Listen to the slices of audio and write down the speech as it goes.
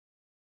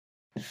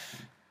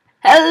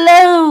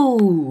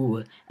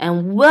Hello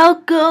and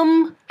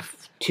welcome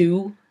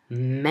to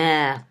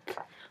Math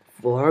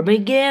for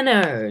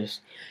Beginners.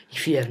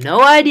 If you have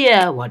no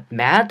idea what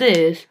math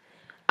is,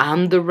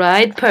 I'm the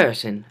right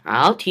person.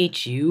 I'll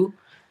teach you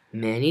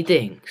many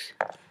things.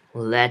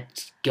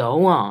 Let's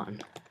go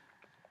on.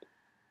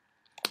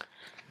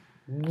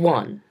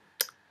 1.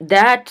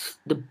 That's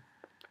the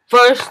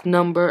first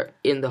number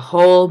in the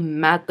whole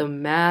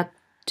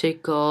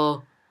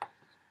mathematical...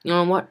 You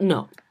know what?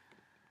 No.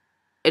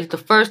 It's the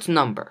first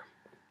number.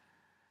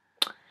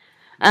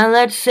 And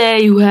let's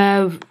say you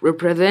have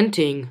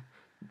representing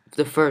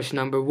the first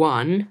number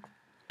 1,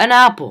 an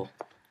apple.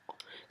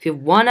 If you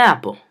have one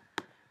apple,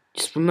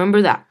 just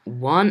remember that.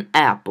 One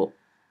apple.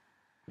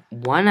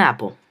 One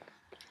apple.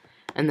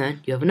 And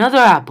then you have another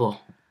apple.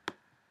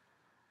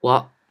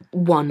 Well,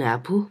 one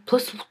apple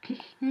plus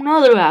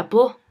another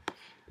apple.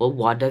 Well,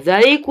 what does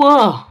that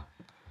equal?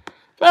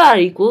 That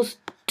equals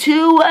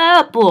 2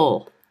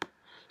 apples.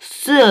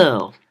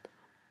 So,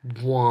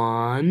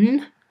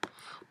 1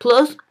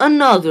 plus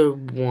another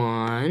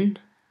 1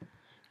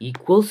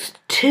 equals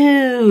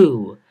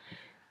 2.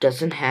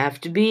 Doesn't have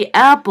to be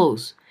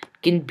apples.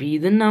 It can be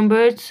the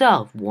number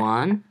itself.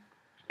 1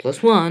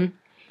 plus 1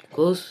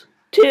 equals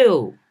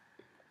 2.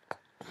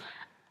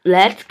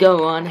 Let's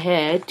go on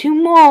ahead to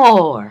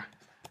more.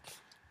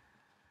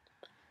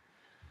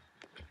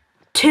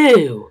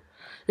 2.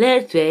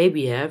 Let's say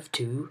we have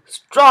 2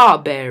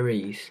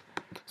 strawberries.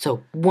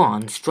 So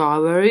 1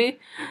 strawberry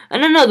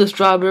and another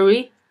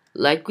strawberry,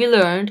 like we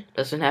learned,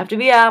 doesn't have to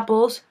be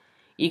apples,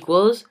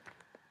 equals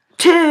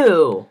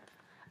 2.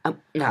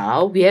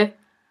 Now we have,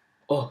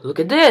 oh, look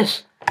at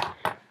this.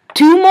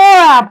 2 more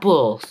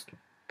apples.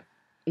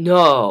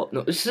 No,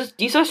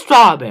 these are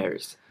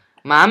strawberries.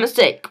 My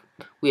mistake.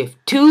 We have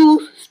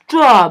 2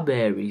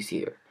 strawberries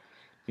here.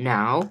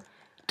 Now,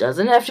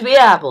 doesn't have to be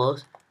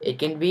apples. It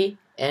can be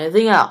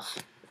anything else.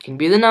 It can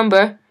be the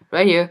number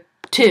right here,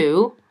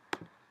 2.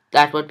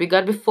 That's what we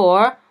got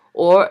before.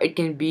 Or it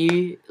can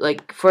be,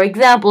 like, for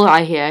example,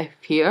 I have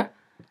here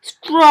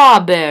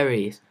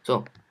strawberries.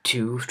 So,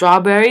 2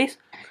 strawberries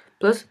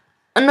plus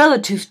another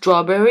 2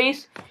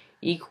 strawberries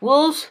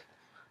equals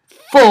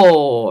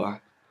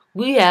 4.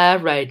 We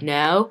have right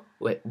now,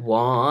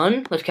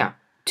 1, let's count,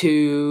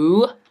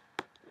 2,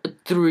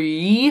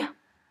 3,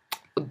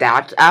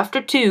 that's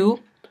after 2,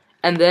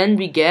 and then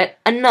we get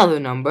another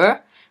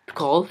number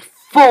called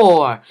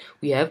 4.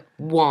 We have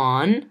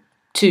 1,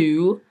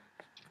 2,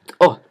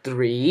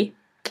 3,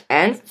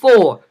 and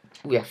 4.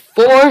 We have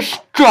 4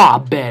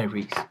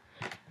 strawberries.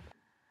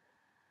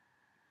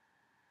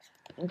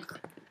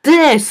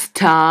 This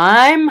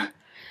time,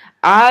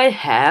 I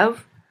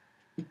have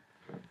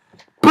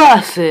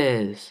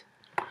buses.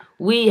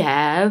 We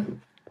have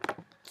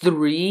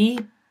 3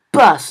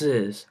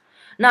 buses.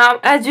 Now,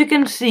 as you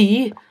can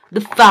see,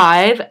 the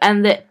 5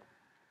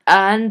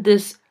 and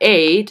this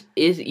 8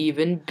 is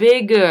even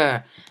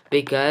bigger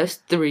because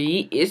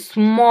 3 is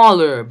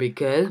smaller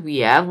because we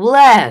have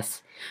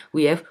less.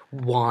 We have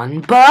 1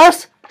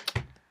 bus,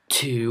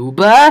 2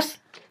 bus,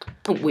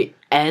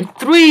 and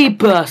 3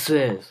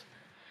 buses.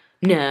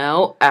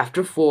 Now,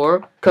 after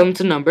 4 comes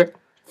the number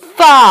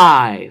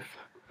 5.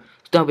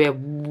 So now we have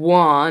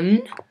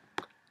 1,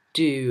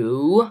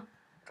 2,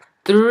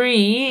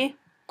 3,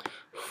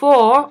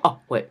 4,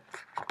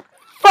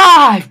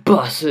 5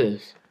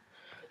 buses.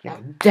 Now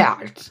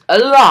that's a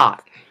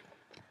lot.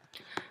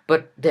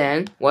 But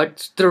then,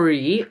 what's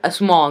 3, a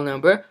small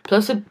number,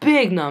 plus a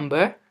big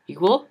number,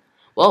 equal?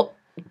 Well,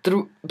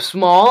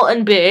 small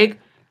and big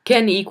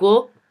can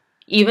equal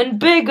even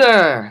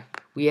bigger.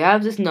 We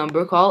have this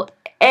number called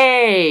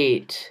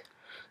 8.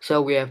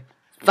 So we have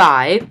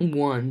 5,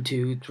 1,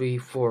 2, 3,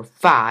 4,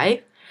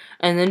 5,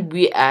 and then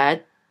we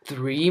add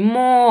 3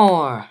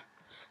 more.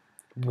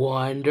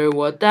 Wonder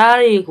what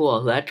that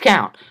equals. Let's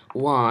count.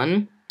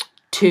 1,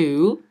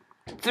 2,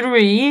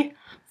 3,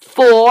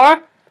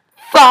 4,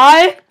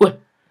 5,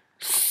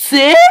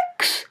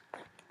 6?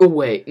 Oh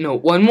wait, no,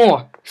 one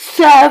more.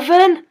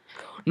 7?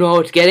 No,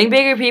 it's getting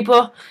bigger,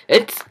 people.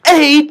 It's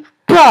 8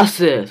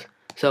 buses.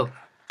 So,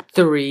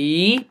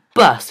 3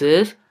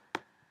 buses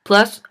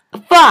plus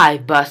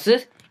 5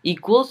 buses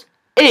equals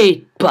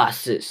 8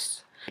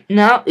 buses.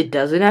 Now, it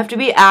doesn't have to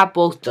be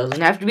apples,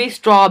 doesn't have to be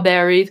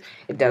strawberries,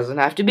 it doesn't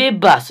have to be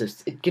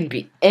buses. It can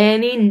be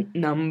any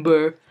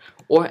number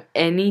or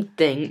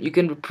anything. You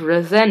can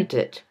represent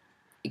it.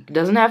 It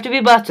doesn't have to be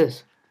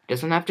buses. It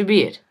doesn't have to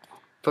be it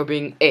for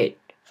being 8.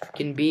 It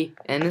can be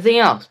anything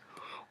else.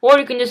 Or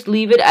you can just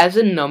leave it as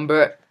a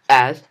number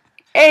as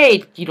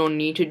 8. You don't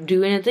need to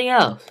do anything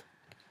else.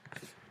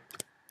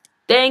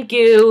 Thank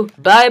you.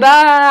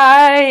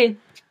 Bye-bye.